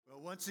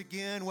Once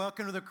again,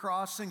 welcome to the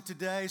Crossing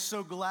today.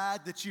 So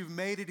glad that you've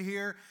made it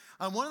here.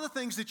 One of the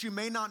things that you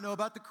may not know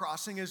about the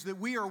Crossing is that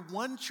we are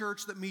one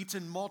church that meets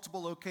in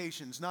multiple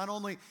locations, not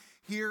only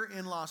here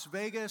in Las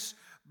Vegas,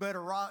 but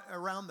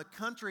around the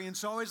country. And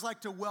so I always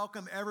like to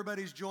welcome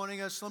everybody who's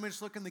joining us. Let me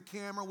just look in the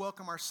camera,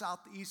 welcome our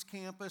Southeast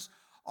campus,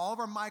 all of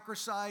our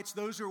microsites,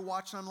 those who are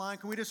watching online.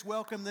 Can we just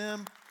welcome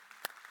them?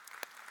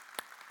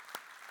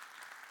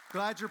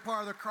 Glad you're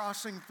part of the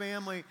Crossing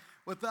family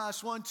with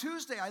us. Well, on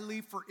Tuesday, I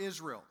leave for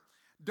Israel.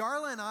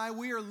 Darla and I,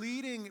 we are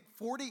leading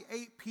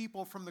 48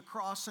 people from the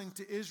Crossing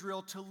to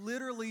Israel to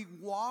literally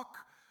walk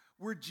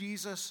where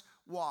Jesus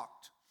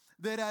walked.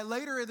 That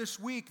later this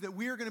week that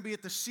we are going to be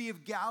at the Sea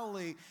of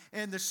Galilee,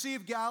 and the Sea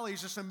of Galilee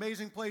is just an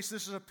amazing place.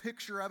 This is a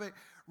picture of it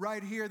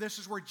right here. This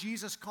is where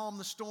Jesus calmed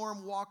the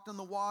storm, walked on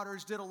the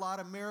waters, did a lot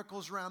of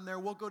miracles around there.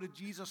 We'll go to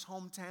Jesus'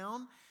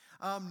 hometown.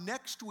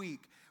 Next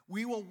week,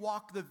 we will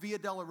walk the Via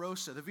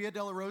Dolorosa. The Via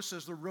Dolorosa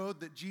is the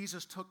road that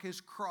Jesus took his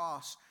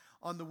cross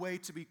on the way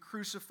to be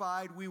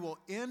crucified. We will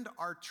end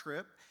our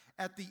trip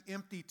at the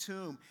empty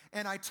tomb.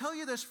 And I tell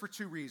you this for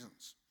two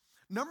reasons.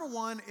 Number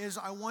one is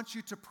I want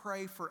you to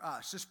pray for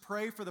us. Just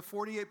pray for the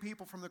 48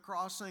 people from the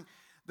Crossing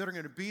that are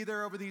going to be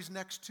there over these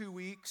next 2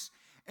 weeks.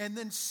 And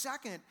then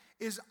second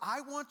is I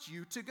want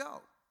you to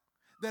go.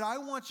 That I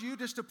want you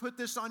just to put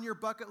this on your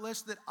bucket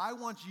list, that I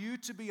want you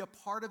to be a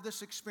part of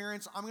this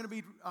experience. I'm going to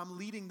be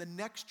leading the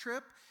next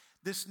trip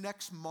this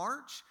next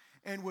March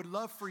and would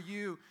love for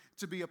you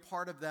to be a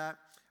part of that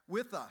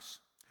with us.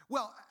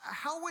 Well,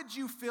 how would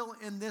you fill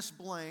in this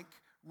blank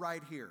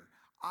right here?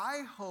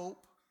 I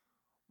hope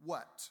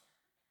what?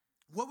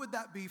 What would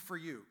that be for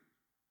you?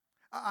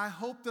 I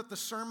hope that the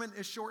sermon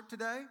is short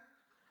today.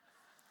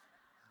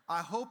 I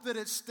hope that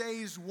it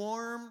stays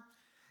warm.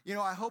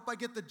 I hope I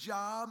get the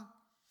job.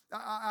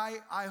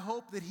 I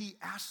hope that he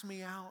asks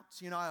me out.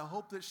 I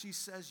hope that she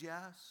says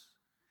yes.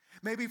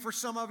 Maybe for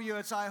some of you,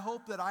 it's I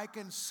hope that I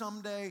can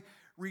someday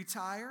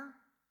retire.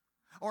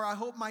 Or I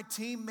hope my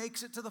team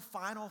makes it to the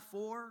Final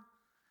Four.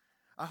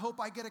 I hope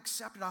I get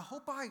accepted. I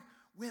hope I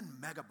win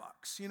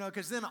megabucks,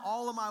 because then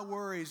all of my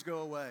worries go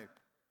away.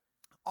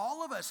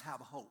 All of us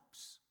have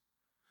hopes.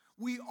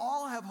 We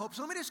all have hopes.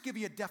 So let me just give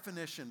you a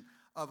definition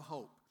of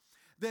hope.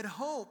 That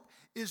hope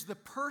is the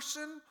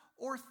person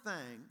or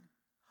thing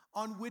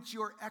on which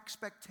your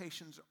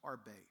expectations are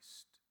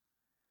based.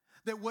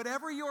 That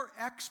whatever your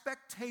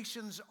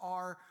expectations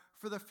are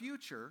for the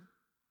future,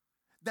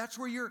 that's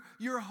where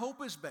your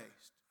hope is based.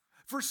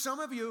 For some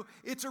of you,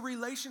 it's a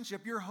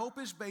relationship. Your hope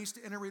is based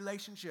in a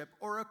relationship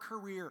or a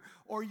career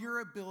or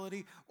your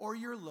ability or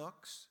your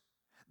looks.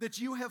 That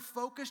you have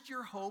focused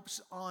your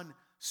hopes on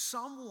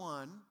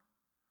someone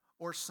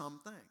or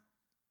something.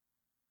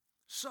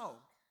 So,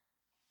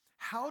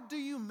 how do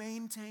you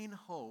maintain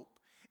hope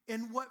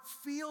in what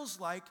feels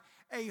like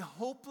a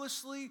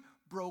hopelessly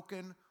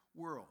broken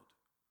world?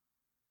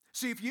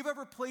 See, if you've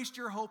ever placed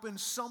your hope in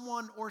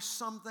someone or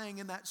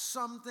something and that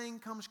something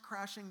comes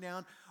crashing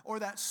down or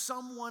that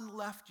someone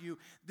left you,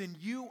 then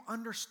you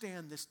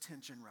understand this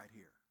tension right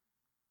here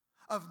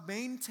of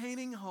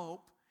maintaining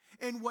hope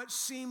in what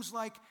seems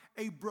like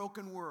a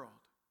broken world.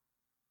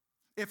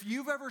 If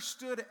you've ever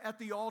stood at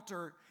the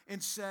altar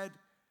and said,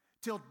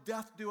 "Till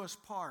death do us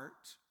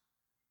part,"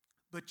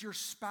 but your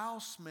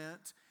spouse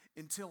meant,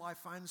 "Until I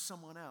find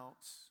someone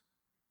else,"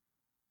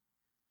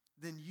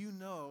 then you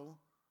know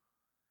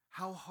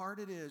how hard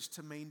it is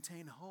to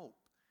maintain hope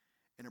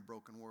in a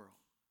broken world.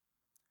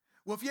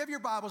 Well, if you have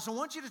your Bibles, I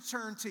want you to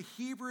turn to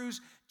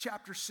Hebrews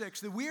chapter 6.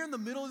 That we are in the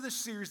middle of this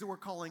series that we're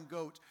calling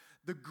G.O.A.T,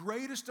 the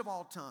greatest of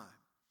all time.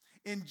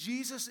 And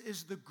Jesus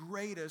is the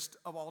greatest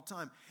of all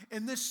time.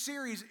 In this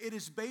series, it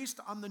is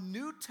based on the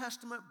New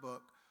Testament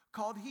book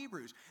called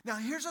Hebrews. Now,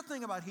 here's the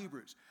thing about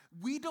Hebrews.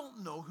 We don't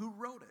know who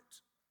wrote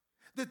it.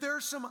 That there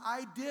are some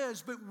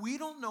ideas, but we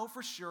don't know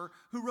for sure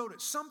who wrote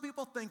it. Some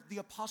people think the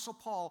Apostle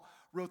Paul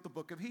wrote the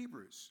book of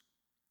Hebrews.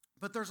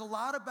 But there's a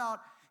lot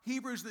about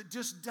Hebrews that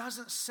just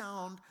doesn't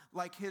sound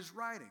like his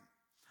writing.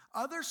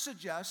 Others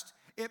suggest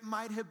it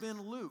might have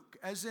been Luke,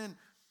 as in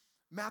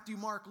Matthew,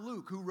 Mark,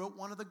 Luke, who wrote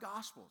one of the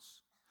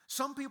Gospels.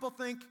 Some people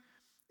think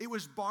it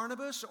was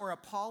Barnabas or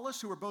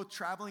Apollos, who were both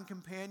traveling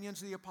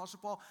companions of the Apostle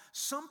Paul.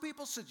 Some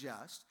people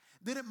suggest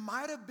that it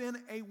might have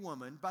been a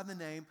woman by the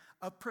name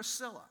of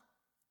Priscilla.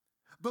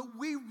 But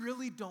we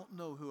really don't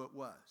know who it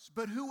was.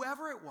 But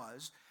whoever it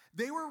was,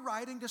 they were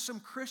writing to some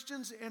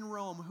Christians in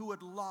Rome who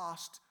had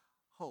lost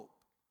hope.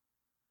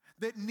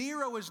 That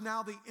Nero is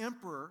now the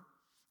emperor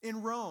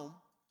in Rome,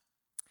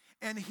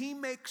 and he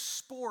makes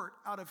sport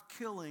out of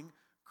killing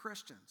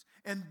Christians.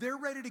 And they're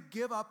ready to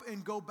give up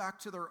and go back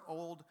to their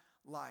old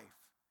life.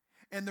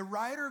 And the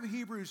writer of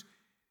Hebrews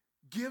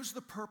gives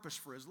the purpose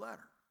for his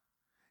letter.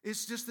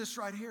 It's just this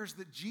right here, is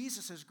that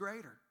Jesus is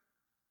greater.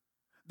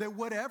 That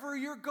whatever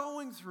you're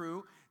going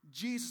through,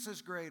 Jesus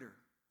is greater.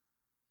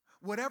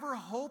 Whatever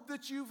hope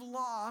that you've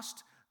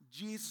lost,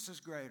 Jesus is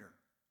greater.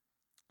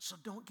 So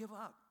don't give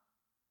up.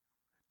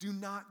 Do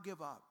not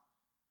give up.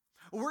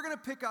 Well, we're going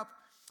to pick up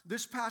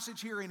this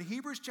passage here in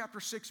Hebrews chapter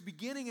 6,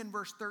 beginning in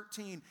verse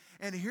 13.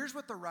 And here's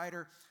what the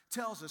writer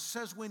tells us. It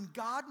says, when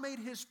God made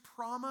his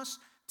promise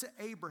to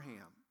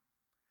Abraham,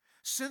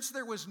 since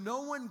there was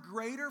no one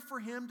greater for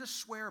him to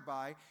swear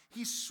by,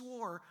 he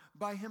swore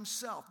by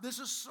himself. This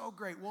is so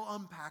great. We'll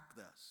unpack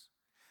this.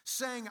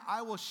 Saying,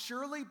 I will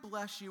surely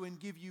bless you and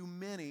give you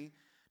many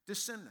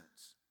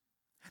descendants.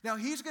 Now,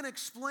 he's going to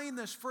explain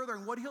this further,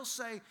 and what he'll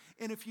say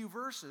in a few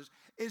verses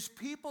is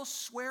people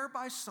swear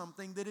by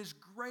something that is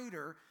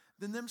greater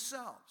than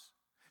themselves.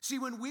 See,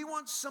 when we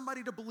want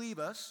somebody to believe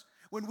us,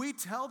 when we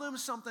tell them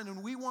something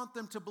and we want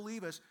them to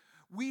believe us,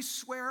 we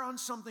swear on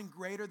something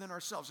greater than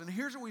ourselves. And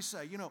here's what we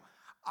say,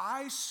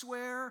 I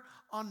swear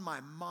on my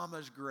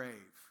mama's grave.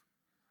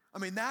 I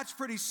mean, that's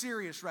pretty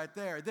serious right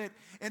there. That,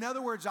 in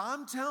other words,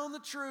 I'm telling the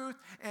truth,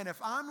 and if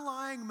I'm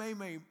lying,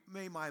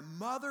 may my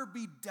mother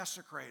be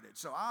desecrated.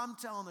 So I'm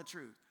telling the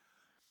truth.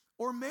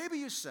 Or maybe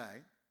you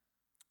say,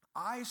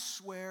 I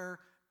swear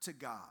to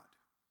God.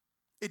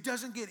 It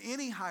doesn't get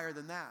any higher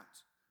than that.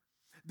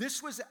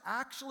 This was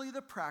actually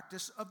the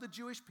practice of the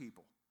Jewish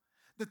people,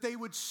 that they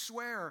would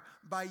swear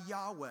by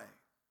Yahweh,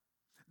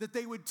 that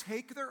they would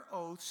take their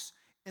oaths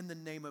in the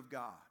name of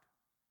God.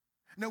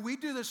 Now, we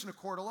do this in a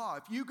court of law.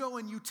 If you go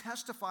and you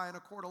testify in a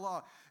court of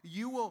law,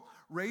 you will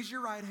raise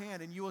your right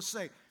hand and you will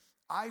say,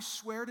 I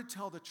swear to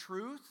tell the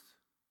truth,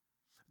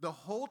 the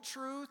whole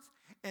truth,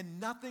 and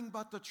nothing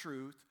but the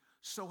truth,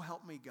 so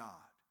help me God.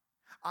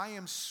 I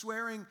am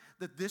swearing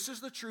that this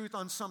is the truth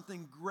on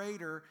something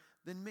greater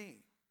than me.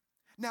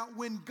 Now,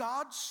 when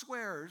God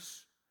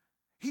swears,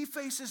 he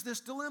faces this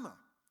dilemma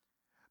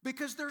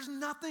because there's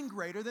nothing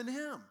greater than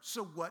him.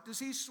 So what does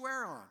he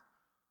swear on?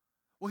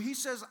 Well, he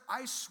says,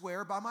 I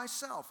swear by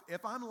myself.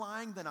 If I'm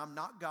lying, then I'm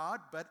not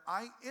God, but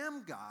I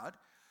am God,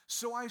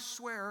 so I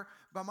swear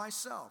by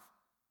myself.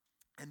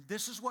 And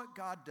this is what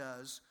God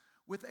does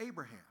with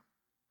Abraham.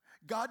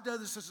 God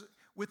does this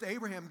with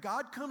Abraham.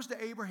 God comes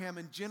to Abraham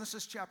in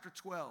Genesis chapter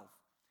 12,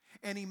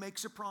 and he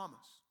makes a promise.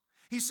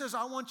 He says,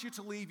 I want you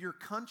to leave your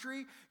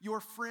country, your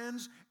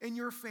friends, and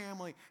your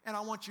family, and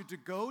I want you to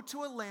go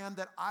to a land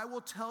that I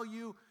will tell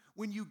you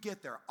when you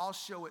get there. I'll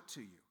show it to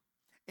you.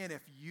 And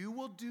if you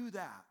will do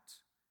that,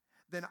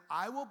 then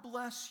I will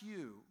bless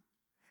you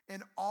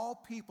and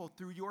all people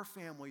through your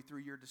family, through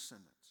your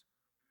descendants.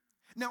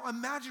 Now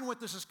imagine what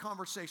this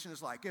conversation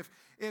is like.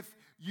 If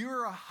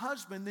you're a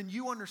husband, then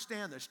you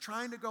understand this,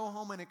 trying to go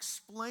home and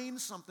explain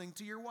something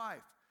to your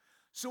wife.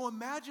 So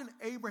imagine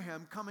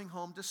Abraham coming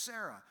home to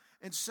Sarah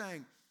and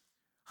saying,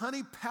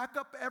 honey, pack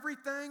up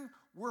everything,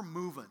 we're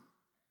moving.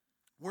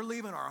 We're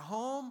leaving our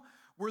home,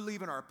 we're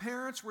leaving our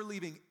parents, we're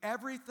leaving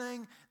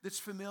everything that's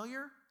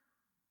familiar.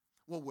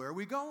 Well, where are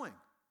we going?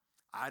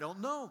 I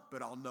don't know,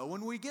 but I'll know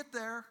when we get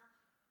there.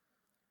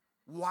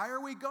 Why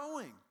are we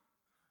going?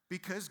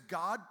 Because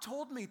God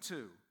told me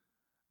to.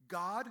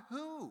 God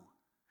who?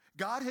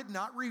 God had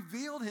not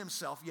revealed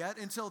himself yet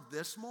until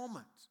this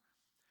moment.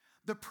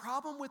 The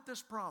problem with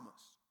this promise,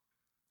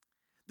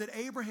 that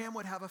Abraham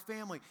would have a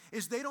family,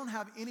 is they don't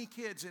have any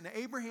kids. And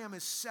Abraham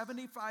is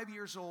 75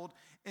 years old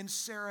and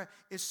Sarah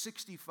is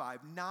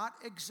 65. Not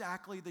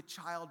exactly the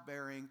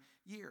childbearing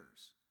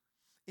years.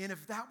 And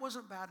if that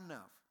wasn't bad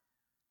enough,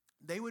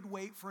 they would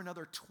wait for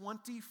another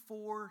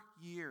 24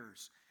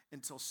 years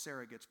until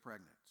Sarah gets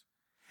pregnant.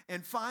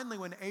 And finally,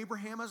 when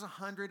Abraham is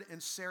 100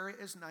 and Sarah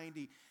is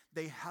 90,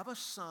 they have a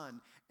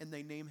son and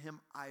they name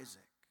him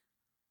Isaac.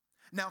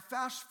 Now,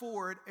 fast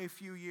forward a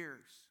few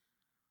years.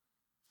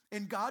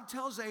 And God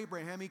tells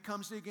Abraham, he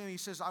comes to him, he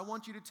says, I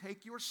want you to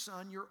take your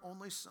son, your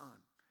only son,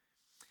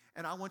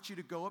 and I want you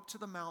to go up to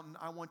the mountain.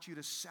 I want you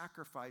to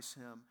sacrifice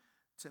him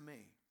to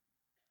me.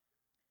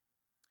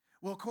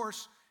 Well, of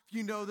course, if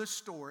you know this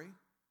story,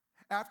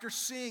 after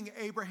seeing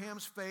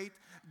Abraham's faith,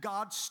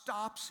 God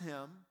stops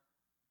him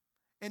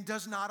and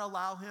does not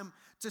allow him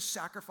to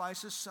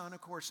sacrifice his son,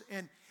 of course.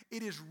 And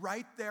it is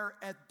right there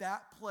at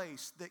that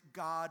place that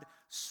God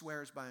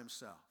swears by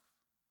himself.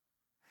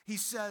 He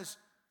says,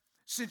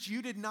 since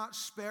you did not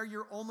spare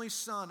your only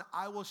son,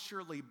 I will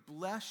surely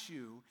bless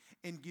you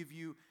and give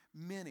you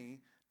many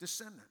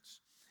descendants.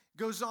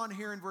 Goes on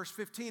here in verse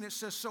 15, it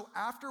says, so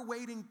after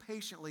waiting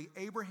patiently,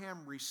 Abraham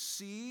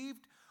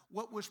received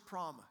what was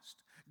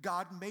promised.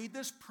 God made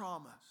this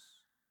promise,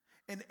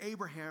 and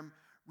Abraham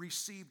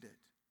received it.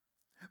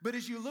 But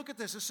as you look at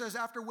this, it says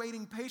after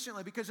waiting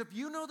patiently, because if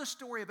you know the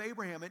story of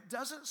Abraham, it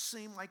doesn't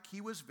seem like he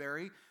was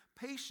very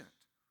patient.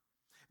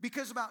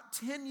 Because about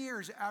 10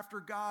 years after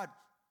God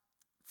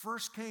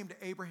first came to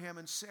Abraham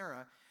and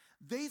Sarah,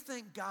 they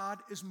think God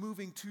is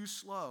moving too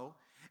slow,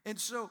 and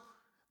so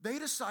they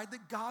decide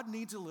that God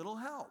needs a little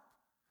help.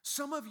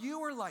 Some of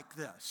you are like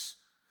this.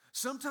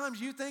 Sometimes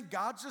you think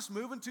God's just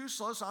moving too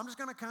slow, so I'm just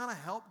going to kind of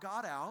help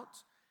God out.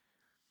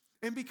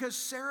 And because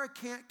Sarah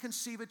can't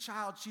conceive a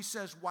child, she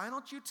says, why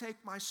don't you take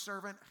my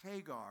servant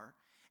Hagar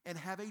and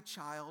have a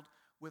child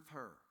with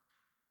her?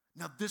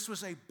 Now, this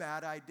was a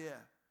bad idea.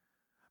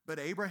 But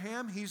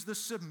Abraham, he's the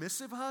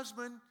submissive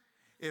husband.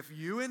 If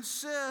you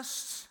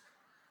insist.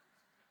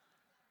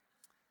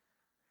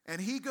 And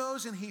he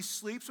goes and he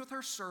sleeps with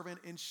her servant,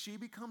 and she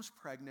becomes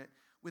pregnant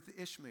with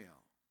Ishmael.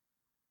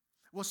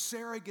 Well,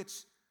 Sarah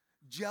gets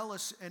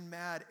jealous and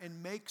mad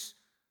and makes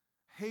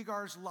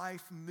Hagar's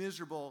life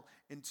miserable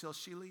until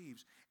she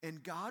leaves.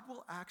 And God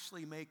will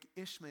actually make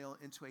Ishmael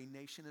into a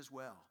nation as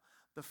well,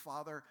 the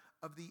father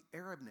of the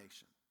Arab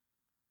nation.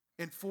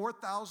 And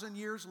 4,000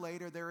 years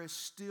later, there is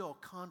still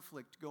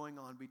conflict going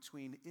on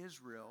between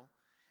Israel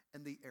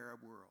and the Arab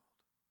world.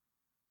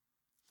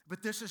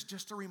 But this is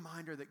just a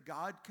reminder that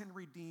God can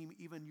redeem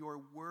even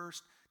your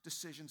worst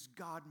decisions.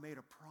 God made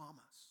a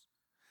promise.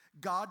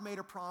 God made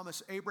a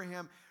promise.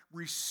 Abraham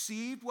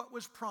received what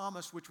was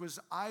promised, which was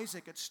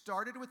Isaac. It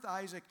started with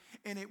Isaac,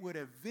 and it would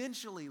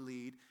eventually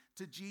lead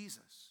to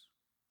Jesus.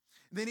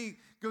 Then he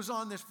goes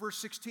on, this verse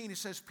 16, he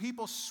says,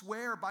 people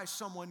swear by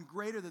someone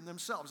greater than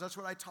themselves. That's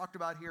what I talked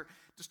about here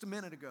just a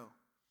minute ago.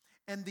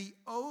 And the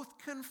oath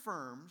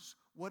confirms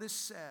what is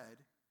said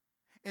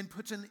and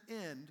puts an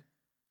end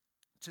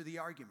to the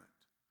argument.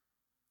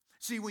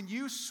 See, when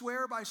you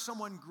swear by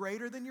someone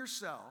greater than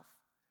yourself,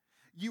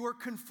 you are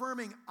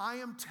confirming, I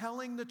am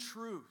telling the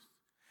truth.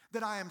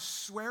 That I am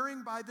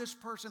swearing by this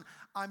person,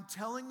 I'm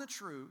telling the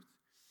truth.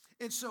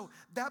 And so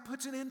that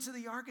puts an end to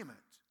the argument.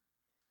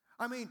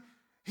 I mean,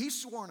 he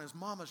swore on his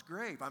mama's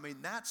grave. I mean,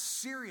 that's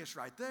serious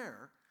right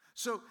there.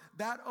 So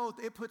that oath,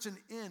 it puts an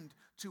end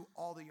to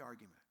all the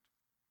argument.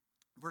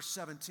 Verse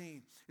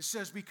 17, it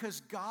says, because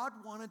God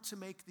wanted to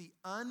make the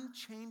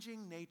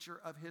unchanging nature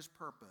of his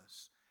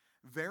purpose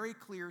very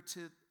clear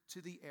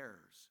to the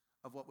heirs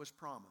of what was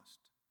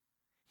promised,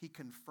 he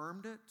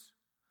confirmed it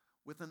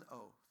with an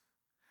oath.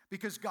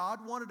 Because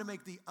God wanted to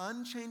make the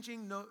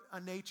unchanging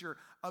nature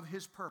of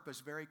his purpose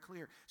very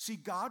clear. See,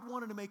 God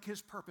wanted to make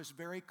his purpose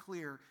very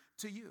clear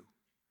to you.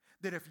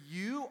 That if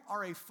you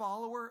are a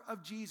follower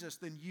of Jesus,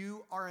 then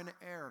you are an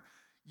heir.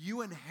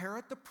 You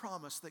inherit the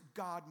promise that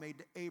God made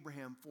to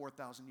Abraham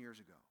 4,000 years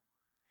ago.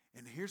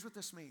 And here's what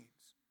this means,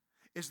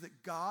 is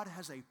that God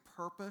has a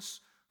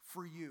purpose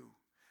for you.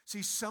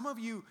 See, some of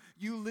you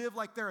live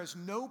like there is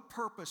no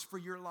purpose for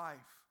your life.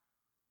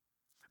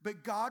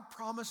 But God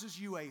promises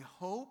you a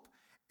hope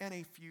and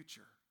a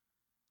future.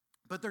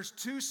 But there's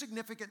two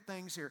significant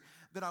things here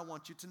that I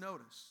want you to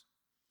notice.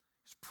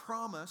 His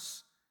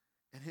promise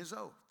and his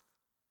oath.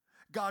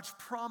 God's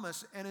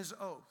promise and his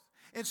oath.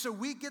 And so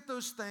we get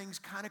those things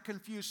kind of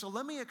confused. So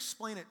let me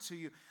explain it to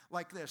you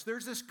like this.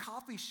 There's this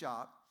coffee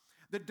shop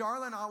that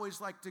Darla and I always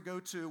like to go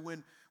to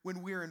when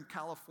we're in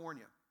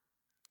California.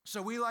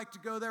 So we like to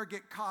go there,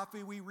 get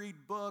coffee, we read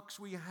books,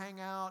 we hang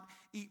out,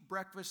 eat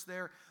breakfast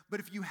there. But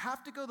if you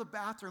have to go to the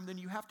bathroom, then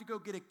you have to go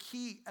get a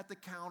key at the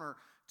counter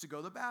to go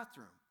to the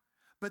bathroom.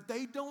 But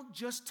they don't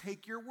just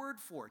take your word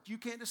for it. You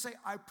can't just say,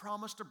 I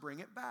promise to bring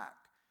it back.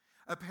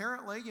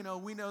 Apparently,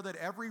 we know that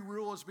every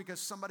rule is because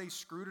somebody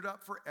screwed it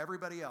up for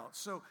everybody else.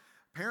 So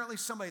apparently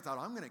somebody thought,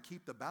 I'm going to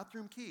keep the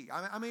bathroom key.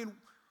 I mean,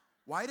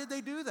 why did they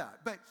do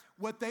that? But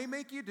what they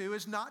make you do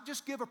is not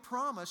just give a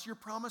promise. Your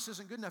promise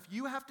isn't good enough.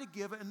 You have to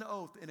give an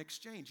oath in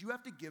exchange. You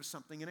have to give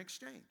something in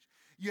exchange.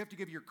 You have to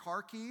give your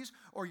car keys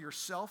or your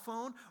cell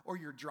phone or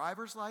your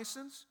driver's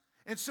license.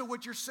 And so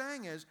what you're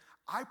saying is,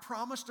 I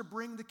promise to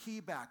bring the key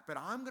back, but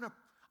I'm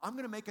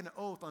going to make an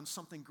oath on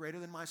something greater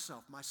than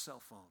myself, my cell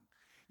phone.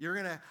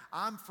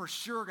 I'm for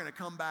sure going to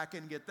come back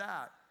and get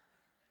that.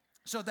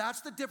 So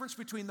that's the difference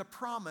between the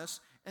promise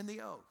and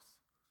the oath.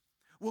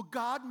 Well,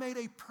 God made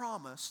a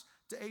promise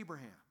to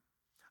Abraham.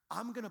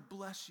 I'm going to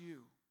bless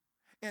you,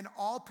 and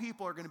all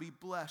people are going to be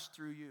blessed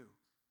through you.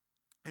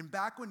 And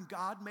back when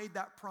God made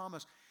that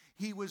promise,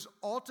 he was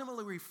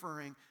ultimately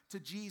referring to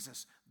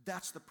Jesus.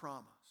 That's the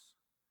promise.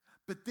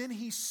 But then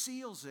he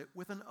seals it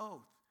with an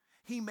oath.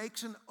 He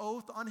makes an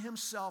oath on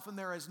himself, and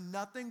there is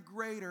nothing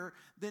greater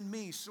than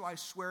me, so I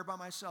swear by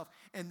myself.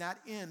 And that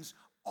ends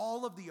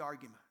all of the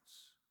arguments.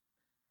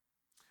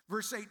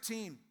 Verse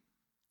 18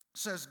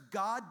 says,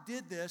 God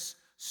did this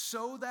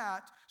so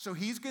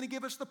he's going to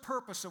give us the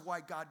purpose of why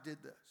God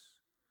did this.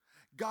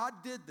 God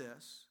did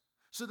this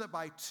so that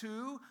by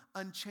two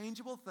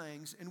unchangeable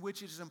things in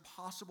which it is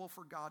impossible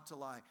for God to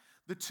lie.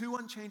 The two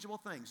unchangeable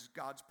things,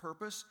 God's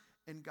purpose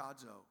and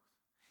God's oath.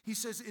 He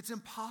says it's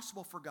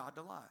impossible for God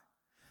to lie.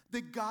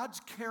 That God's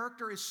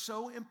character is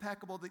so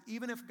impeccable that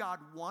even if God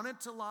wanted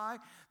to lie,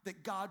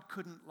 that God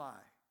couldn't lie.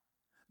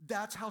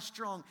 That's how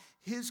strong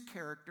his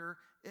character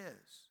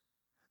is.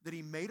 That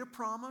he made a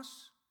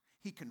promise,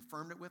 he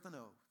confirmed it with an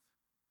oath.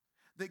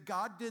 That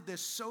God did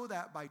this so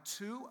that by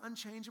two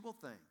unchangeable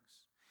things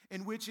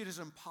in which it is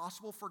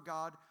impossible for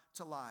God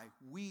to lie,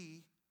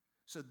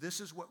 so this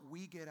is what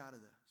we get out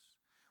of this.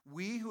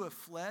 We who have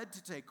fled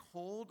to take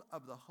hold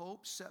of the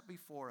hope set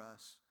before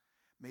us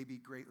may be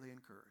greatly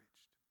encouraged.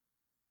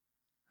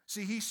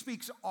 See, he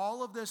speaks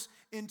all of this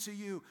into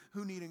you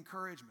who need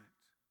encouragement.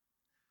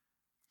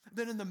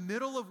 That in the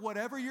middle of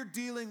whatever you're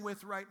dealing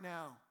with right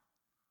now,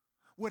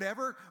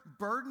 whatever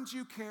burdens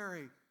you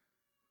carry,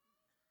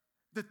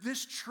 that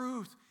this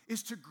truth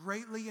is to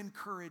greatly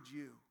encourage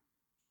you.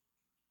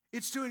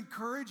 It's to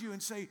encourage you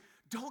and say,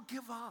 don't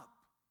give up.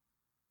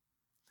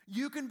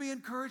 You can be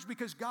encouraged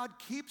because God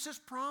keeps his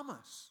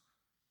promise.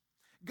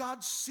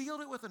 God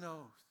sealed it with an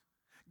oath.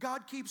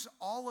 God keeps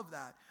all of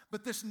that.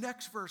 But this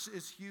next verse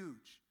is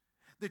huge.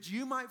 That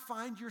you might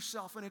find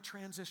yourself in a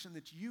transition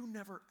that you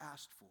never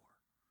asked for,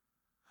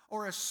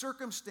 or a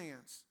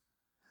circumstance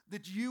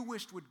that you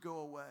wished would go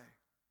away.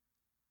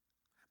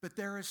 But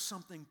there is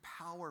something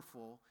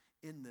powerful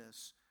in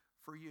this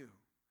for you.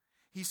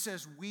 He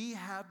says, we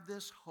have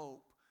this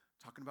hope,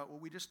 talking about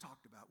what we just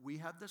talked about. We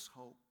have this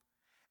hope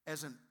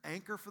as an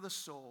anchor for the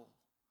soul,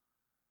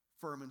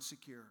 firm and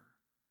secure.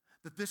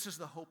 That this is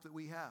the hope that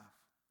we have.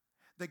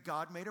 That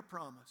God made a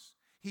promise.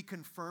 He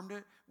confirmed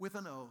it with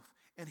an oath,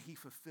 and he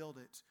fulfilled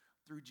it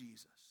through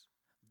Jesus.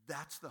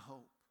 That's the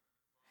hope.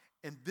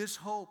 And this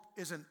hope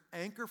is an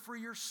anchor for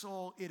your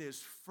soul. It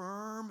is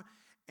firm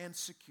and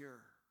secure.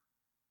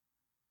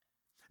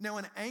 Now,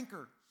 an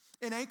anchor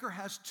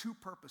has two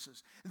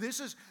purposes.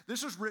 This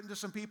was written to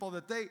some people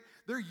that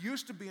they're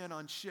used to being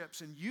on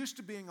ships and used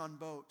to being on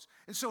boats.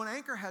 And so an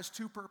anchor has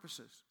two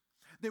purposes.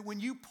 That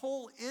when you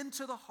pull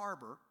into the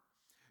harbor,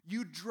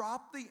 you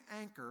drop the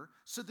anchor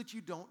so that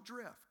you don't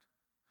drift.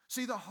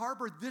 See, the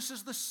harbor, this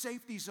is the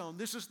safety zone.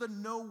 This is the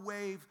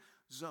no-wave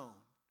zone.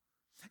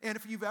 And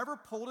if you've ever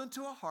pulled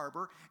into a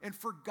harbor and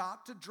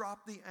forgot to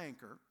drop the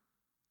anchor,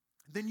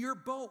 then your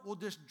boat will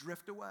just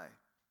drift away.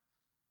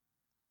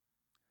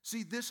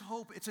 See, this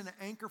hope, it's an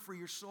anchor for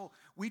your soul.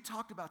 We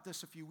talked about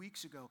this a few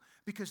weeks ago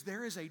because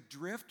there is a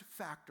drift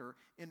factor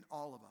in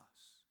all of us.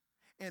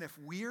 And if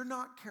we are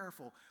not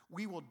careful,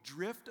 we will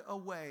drift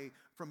away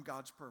from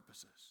God's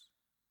purposes.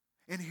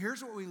 And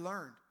here's what we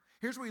learned.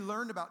 Here's what we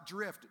learned about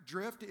drift.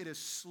 Drift, it is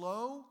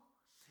slow,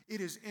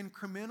 it is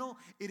incremental,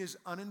 it is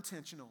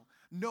unintentional.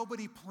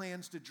 Nobody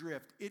plans to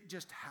drift. It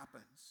just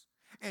happens.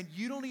 And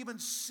you don't even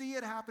see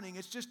it happening.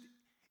 It's just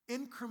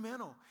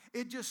incremental.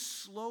 It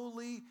just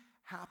slowly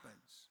happens.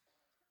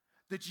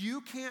 That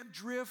you can't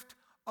drift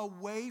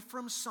away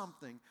from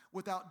something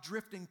without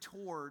drifting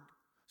toward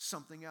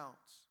something else.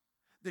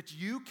 That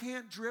you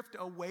can't drift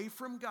away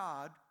from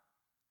God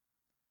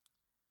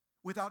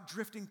without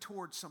drifting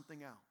towards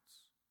something else.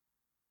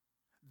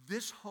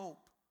 This hope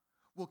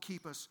will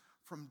keep us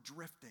from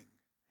drifting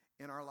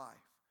in our life.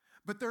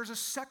 But there's a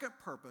second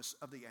purpose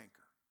of the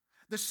anchor.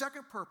 The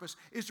second purpose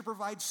is to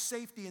provide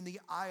safety in the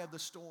eye of the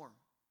storm.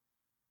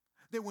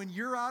 That when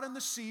you're out in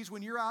the seas,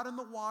 when you're out in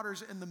the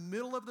waters in the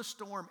middle of the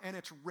storm and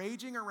it's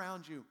raging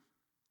around you,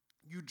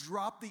 you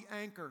drop the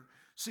anchor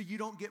so you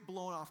don't get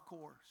blown off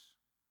course.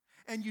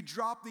 And you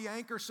drop the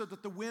anchor so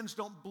that the winds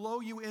don't blow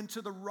you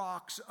into the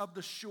rocks of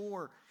the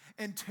shore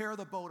and tear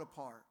the boat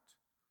apart.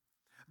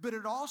 But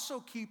it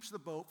also keeps the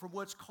boat from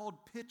what's called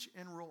pitch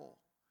and roll.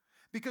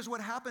 Because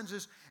what happens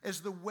is,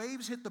 as the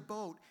waves hit the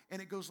boat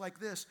and it goes like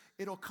this,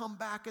 it'll come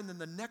back and then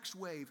the next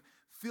wave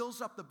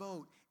fills up the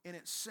boat and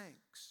it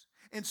sinks.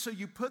 And so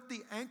you put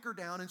the anchor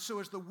down, and so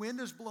as the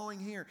wind is blowing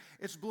here,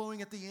 it's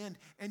blowing at the end,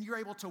 and you're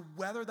able to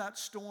weather that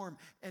storm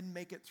and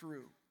make it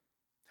through.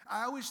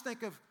 I always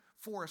think of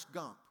Forrest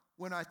Gump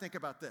when I think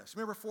about this.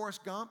 Remember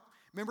Forrest Gump?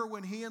 Remember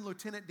when he and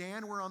Lieutenant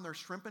Dan were on their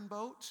shrimping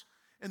boats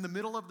in the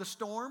middle of the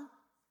storm?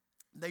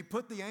 They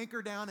put the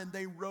anchor down and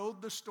they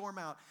rode the storm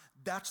out.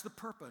 That's the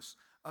purpose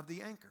of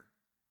the anchor.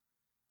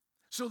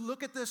 So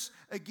look at this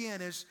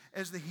again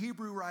as the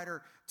Hebrew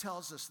writer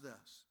tells us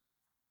this.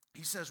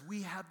 He says,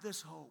 we have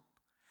this hope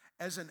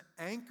as an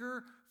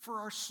anchor for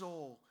our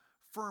soul,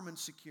 firm and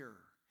secure.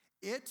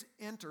 It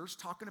enters,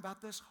 talking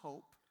about this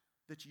hope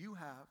that you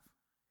have,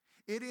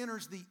 it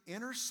enters the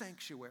inner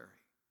sanctuary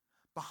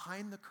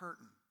behind the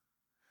curtain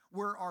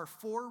where our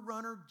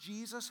forerunner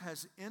Jesus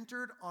has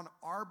entered on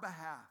our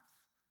behalf.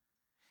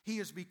 He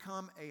has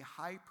become a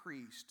high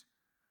priest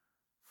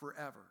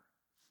forever.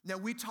 Now,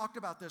 we talked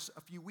about this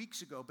a few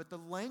weeks ago, but the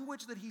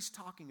language that he's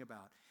talking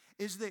about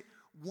is that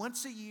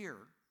once a year,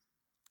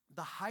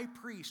 the high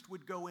priest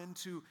would go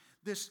into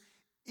this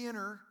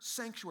inner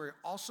sanctuary,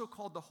 also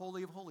called the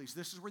Holy of Holies.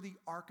 This is where the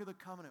Ark of the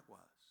Covenant was.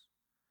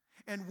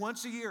 And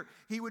once a year,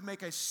 he would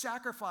make a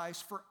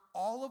sacrifice for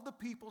all of the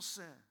people's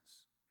sins.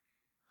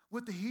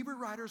 What the Hebrew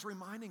writer is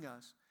reminding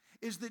us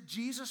is that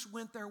Jesus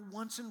went there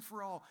once and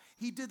for all.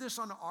 He did this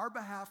on our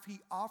behalf. He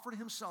offered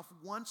himself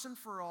once and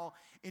for all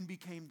and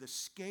became the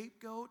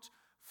scapegoat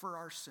for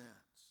our sins.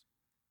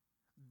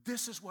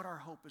 This is what our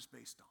hope is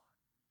based on.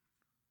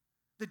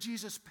 That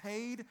Jesus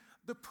paid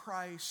the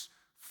price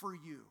for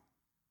you.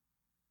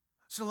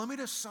 So let me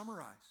just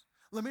summarize.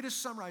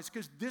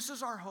 Because this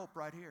is our hope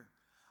right here.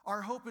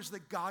 Our hope is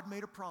that God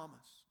made a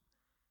promise.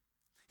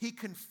 He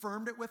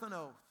confirmed it with an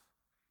oath.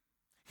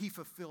 He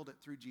fulfilled it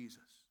through Jesus.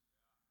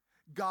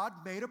 God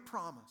made a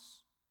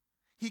promise.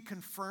 He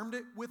confirmed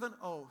it with an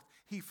oath.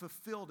 He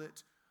fulfilled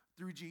it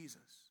through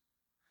Jesus.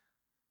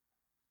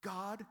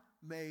 God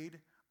made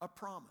a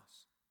promise.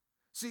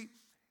 See,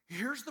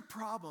 here's the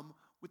problem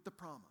with the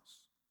promise.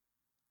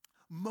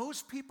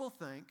 Most people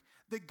think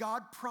that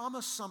God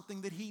promised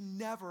something that he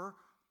never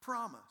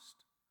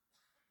promised.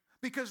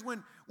 Because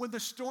when the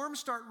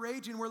storms start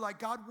raging, we're like,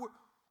 God,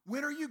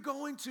 when are you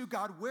going to?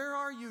 God, where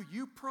are you?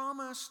 You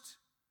promised.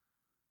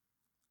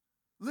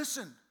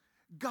 Listen,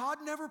 God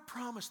never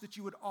promised that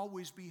you would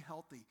always be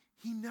healthy.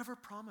 He never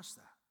promised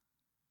that.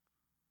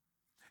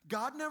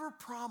 God never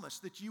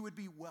promised that you would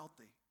be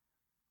wealthy.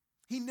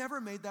 He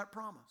never made that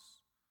promise.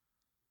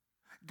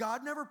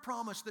 God never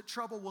promised that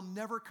trouble will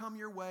never come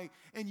your way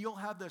and you'll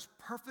have this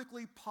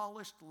perfectly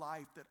polished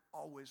life that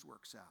always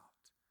works out.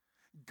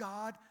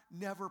 God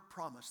never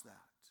promised that.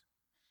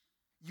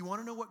 You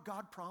want to know what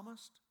God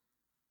promised?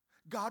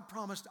 God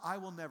promised, I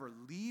will never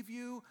leave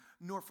you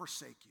nor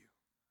forsake you.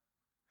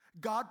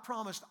 God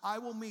promised, I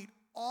will meet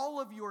all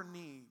of your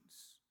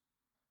needs.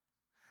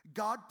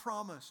 God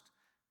promised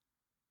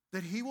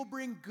that He will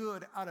bring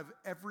good out of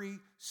every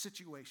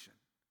situation.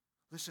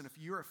 Listen, if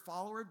you're a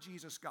follower of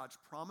Jesus, God's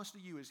promise to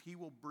you is He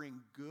will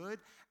bring good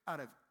out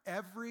of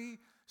every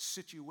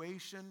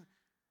situation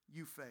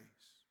you face.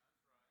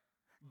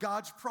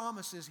 God's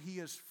promise is He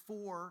is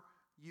for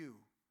you.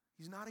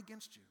 He's not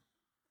against you.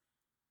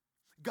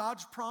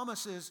 God's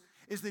promise is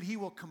that He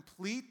will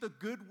complete the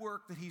good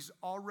work that He's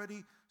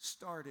already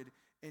started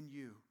in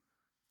you.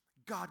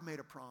 God made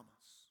a promise.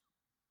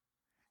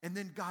 And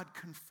then God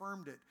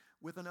confirmed it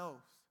with an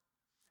oath.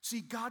 See,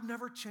 God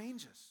never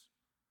changes.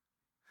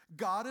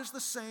 God is the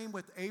same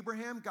with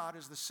Abraham, God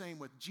is the same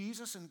with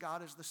Jesus, and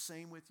God is the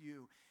same with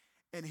you.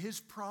 And His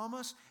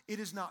promise, it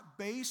is not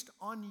based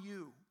on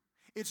you.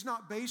 It's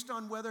not based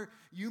on whether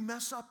you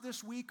mess up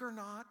this week or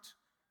not.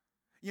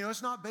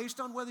 It's not based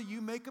on whether you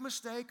make a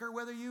mistake or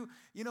whether you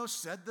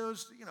said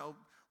those,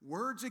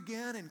 words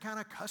again and kind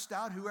of cussed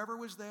out whoever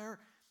was there.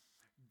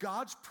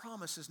 God's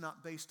promise is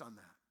not based on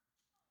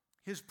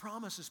that. His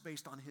promise is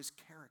based on His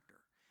character,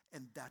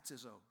 and that's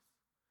His oath.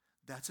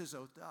 That's His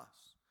oath to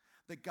us.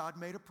 That God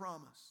made a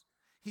promise.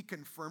 He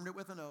confirmed it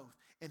with an oath,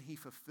 and He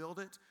fulfilled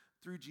it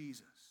through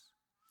Jesus.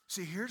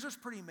 See, here's what's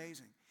pretty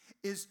amazing.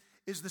 Is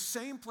the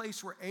same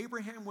place where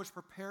Abraham was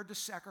prepared to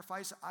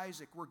sacrifice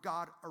Isaac, where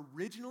God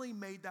originally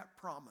made that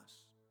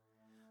promise.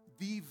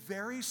 The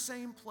very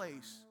same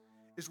place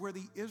is where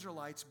the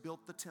Israelites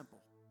built the temple.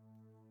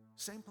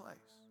 Same place.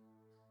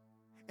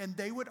 And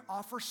they would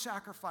offer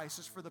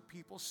sacrifices for the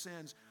people's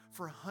sins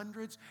for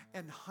hundreds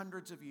and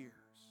hundreds of years.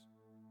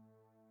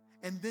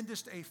 And then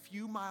just a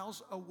few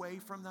miles away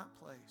from that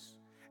place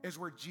is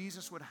where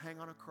Jesus would hang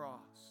on a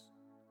cross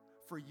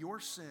for your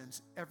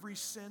sins, every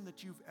sin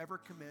that you've ever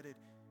committed,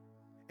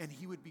 and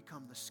He would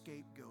become the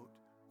scapegoat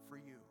for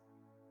you.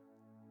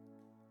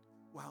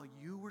 While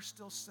you were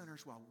still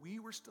sinners, while we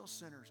were still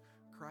sinners,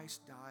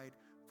 Christ died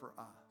for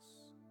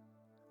us.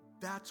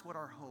 That's what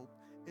our hope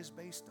is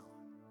based on.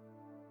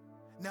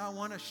 Now I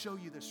want to show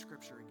you this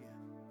scripture again.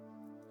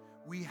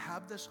 We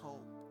have this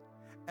hope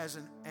as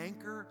an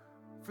anchor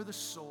for the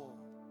soul,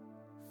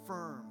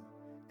 firm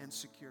and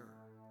secure.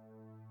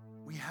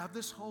 We have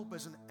this hope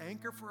as an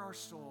anchor for our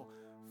soul,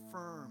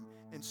 firm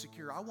and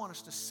secure. I want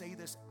us to say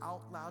this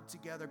out loud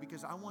together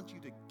because I want you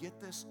to get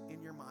this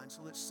in your mind.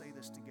 So let's say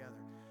this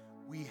together.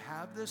 We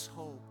have this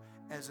hope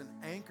as an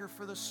anchor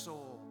for the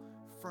soul,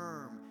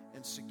 firm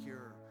and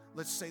secure.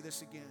 Let's say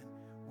this again.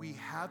 We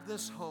have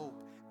this hope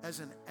as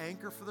an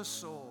anchor for the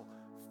soul,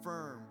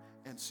 firm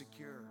and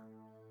secure.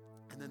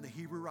 And then the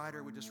Hebrew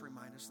writer would just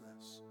remind us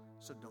this.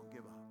 So don't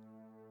give up.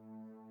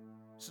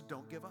 So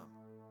don't give up.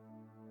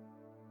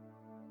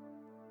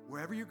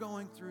 Wherever you're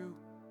going through,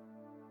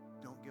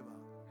 don't give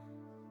up.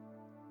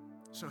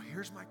 So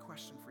here's my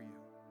question for you.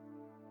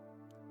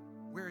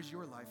 Where is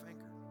your life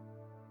anchored?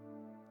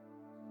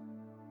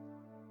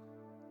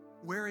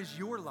 Where is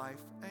your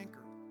life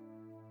anchored?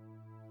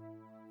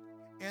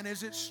 And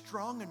is it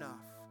strong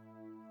enough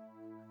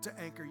to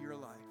anchor your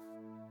life?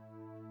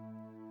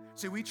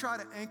 See, we try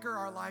to anchor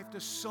our life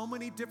to so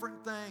many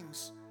different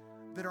things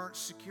that aren't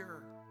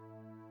secure.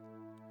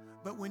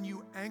 But when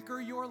you anchor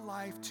your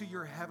life to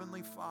your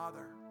Heavenly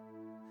Father,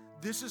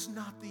 this is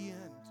not the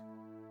end.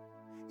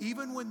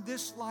 Even when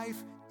this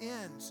life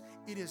ends,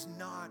 it is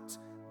not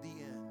the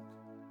end.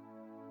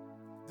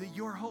 That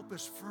your hope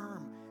is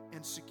firm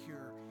and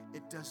secure.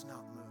 It does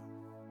not move.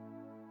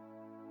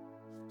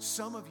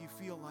 Some of you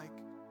feel like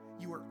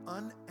you are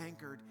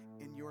unanchored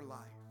in your life.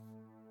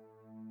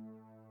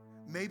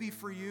 Maybe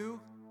for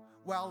you,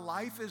 while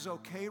life is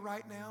okay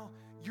right now,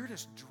 you're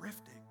just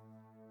drifting.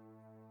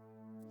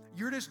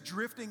 You're just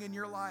drifting in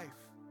your life.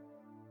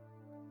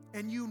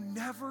 And you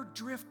never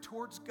drift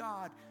towards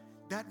God.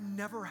 That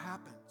never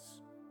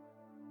happens.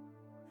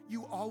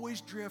 You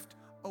always drift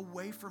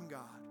away from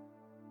God.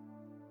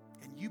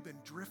 And you've been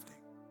drifting.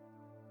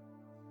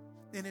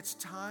 And it's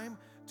time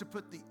to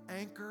put the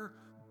anchor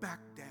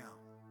back down.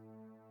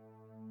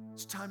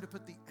 It's time to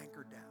put the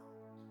anchor down.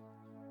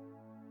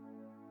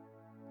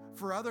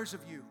 For others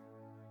of you,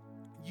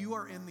 you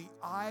are in the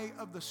eye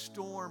of the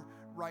storm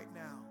right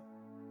now.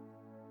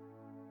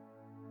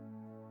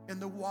 And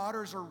the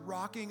waters are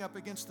rocking up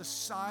against the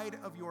side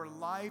of your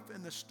life,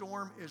 and the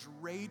storm is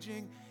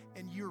raging,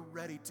 and you're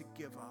ready to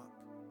give up.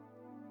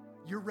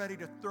 You're ready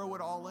to throw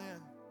it all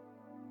in.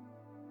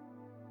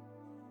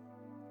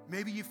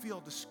 Maybe you feel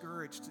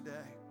discouraged today,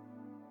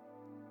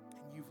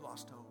 and you've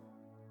lost hope.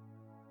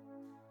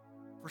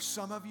 For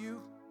some of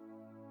you,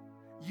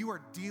 you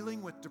are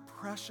dealing with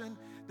depression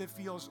that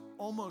feels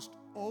almost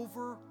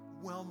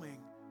overwhelming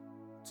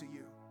to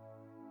you.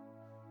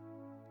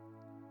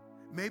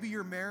 Maybe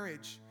your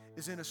marriage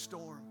is in a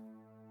storm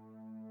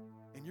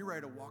and you're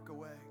ready to walk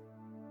away.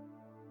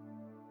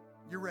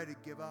 You're ready to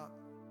give up.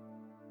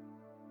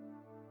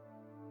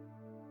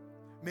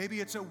 Maybe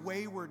it's a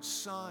wayward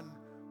son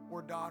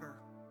or daughter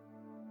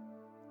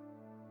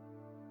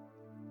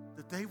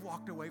that they've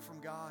walked away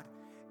from God,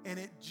 and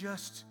it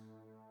just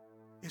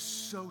is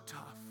so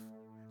tough.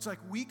 It's like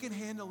we can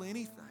handle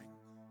anything,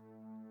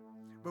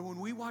 but when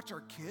we watch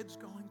our kids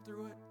going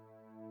through it,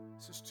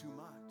 it's just too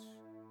much.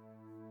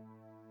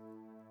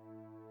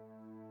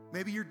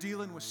 Maybe you're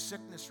dealing with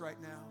sickness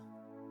right now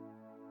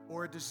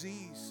or a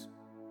disease.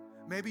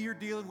 Maybe you're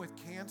dealing with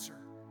cancer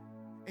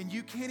and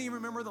you can't even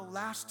remember the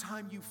last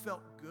time you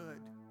felt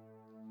good.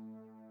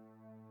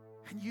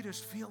 And you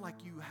just feel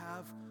like you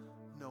have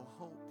no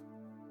hope.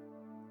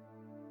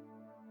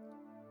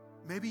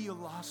 Maybe you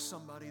lost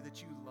somebody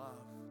that you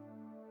love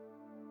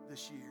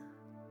this year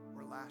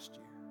or last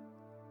year.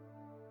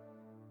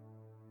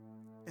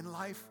 And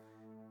life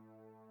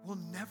will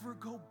never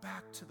go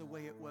back to the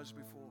way it was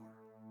before.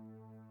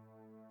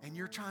 And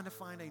you're trying to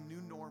find a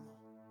new normal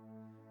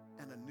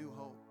and a new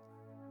hope.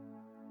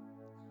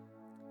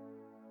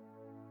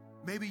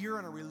 Maybe you're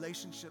in a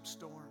relationship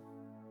storm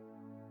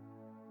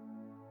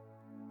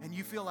and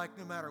you feel like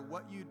no matter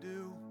what you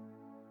do,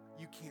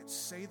 you can't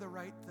say the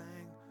right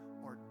thing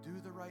or do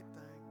the right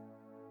thing.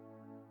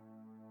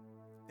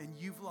 And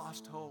you've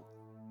lost hope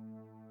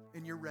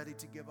and you're ready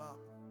to give up.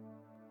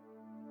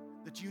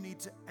 That you need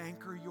to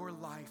anchor your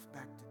life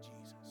back to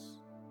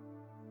Jesus.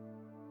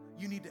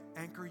 You need to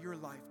anchor your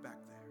life back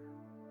there.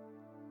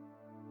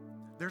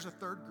 There's a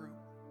third group.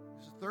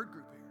 There's a third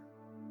group here.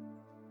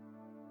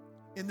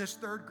 In this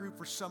third group,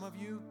 for some of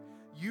you,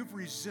 you've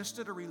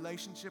resisted a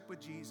relationship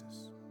with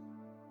Jesus.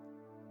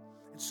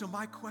 And so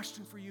my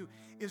question for you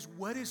is,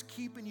 what is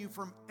keeping you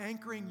from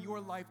anchoring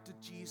your life to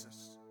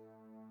Jesus?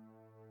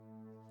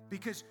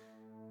 Because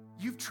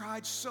you've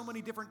tried so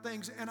many different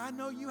things, and I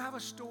know you have a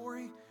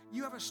story.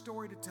 You have a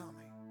story to tell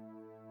me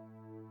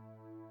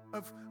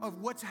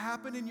of what's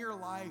happened in your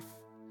life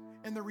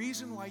and the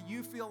reason why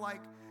you feel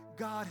like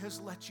God has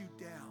let you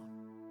down.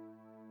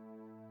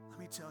 Let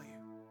me tell you,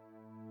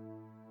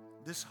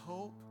 this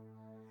hope,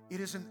 it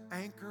is an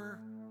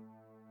anchor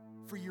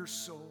for your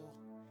soul.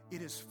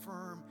 It is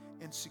firm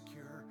and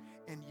secure,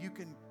 and you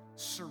can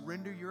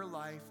surrender your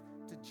life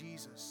to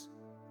Jesus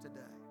today.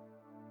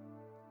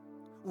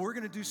 We're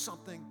going to do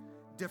something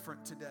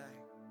different today.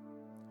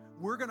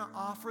 We're going to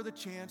offer the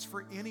chance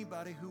for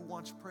anybody who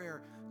wants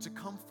prayer to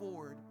come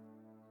forward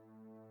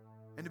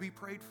and to be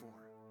prayed for.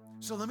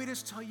 So let me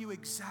just tell you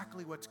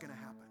exactly what's going to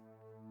happen.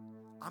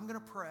 I'm going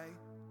to pray.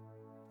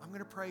 I'm going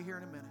to pray here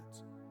in a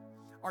minute.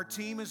 Our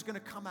team is going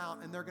to come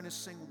out and they're going to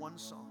sing one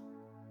song.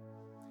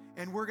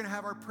 And we're going to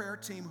have our prayer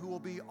team who will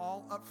be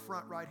all up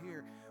front right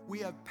here. We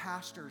have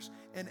pastors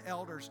and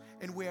elders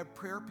and we have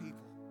prayer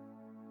people.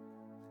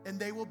 And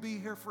they will be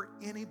here for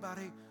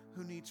anybody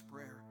who needs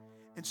prayer.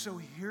 And so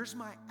here's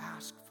my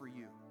ask for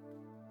you.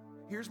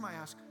 Here's my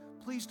ask.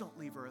 Please don't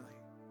leave early.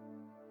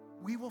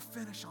 We will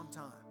finish on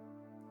time.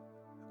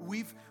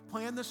 We've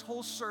planned this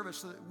whole service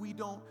so that we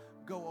don't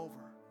go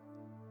over.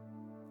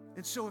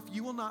 And so if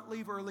you will not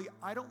leave early,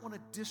 I don't want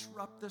to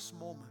disrupt this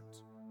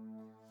moment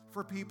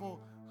for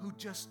people who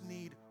just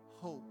need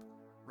hope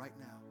right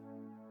now.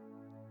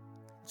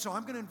 So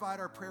I'm going to invite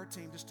our prayer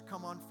team just to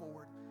come on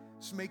forward.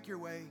 Just make your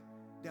way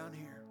down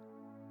here.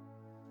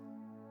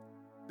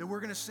 Then we're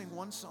going to sing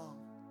one song,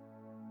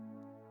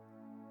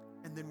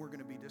 and then we're going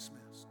to be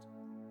dismissed.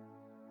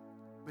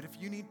 But if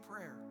you need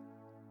prayer,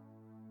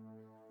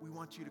 we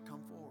want you to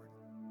come forward,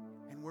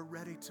 and we're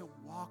ready to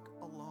walk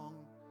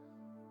along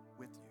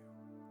with you.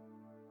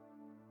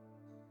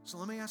 So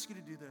let me ask you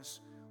to do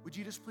this. Would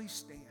you just please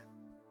stand?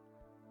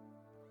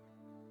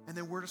 And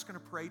then we're just going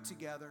to pray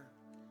together,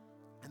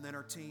 and then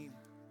our team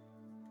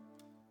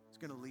is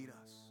going to lead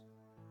us.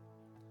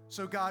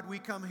 So God, we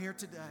come here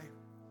today,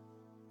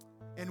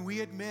 and we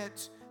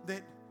admit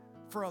that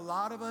for a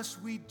lot of us,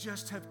 we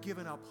just have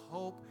given up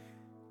hope.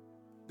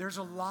 There's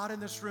a lot in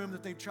this room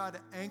that they've tried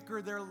to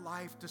anchor their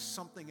life to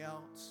something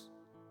else.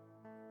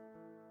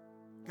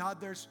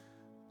 God, there's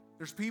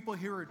people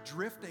here who are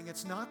drifting.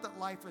 It's not that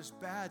life is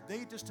bad.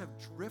 They just have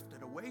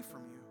drifted away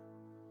from you.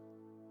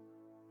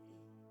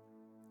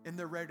 And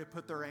they're ready to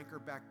put their anchor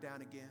back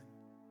down again.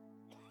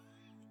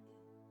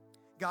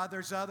 God,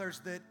 there's others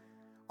that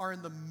are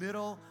in the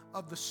middle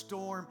of the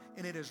storm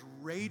and it is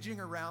raging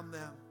around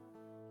them.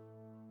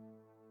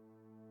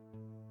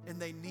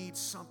 And they need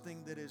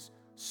something that is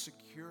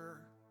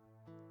secure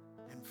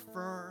and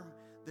firm,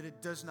 that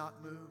it does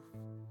not move.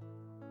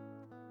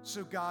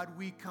 So God,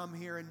 we come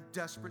here in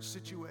desperate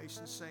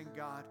situations saying,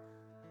 God,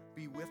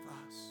 be with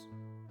us.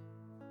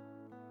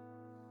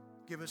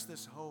 Give us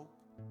this hope.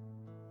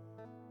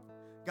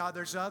 God,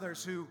 there's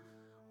others who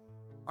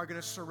are going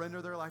to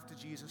surrender their life to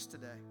Jesus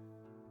today.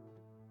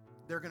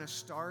 They're going to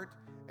start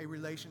a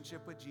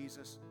relationship with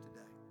Jesus today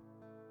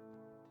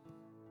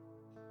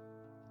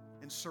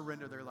and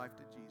surrender their life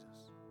to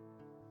Jesus.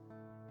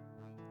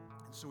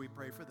 And so we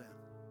pray for them.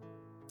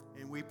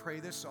 And we pray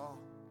this all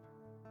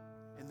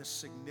in the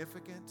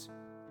significant,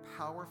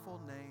 powerful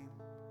name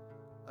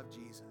of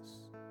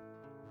Jesus.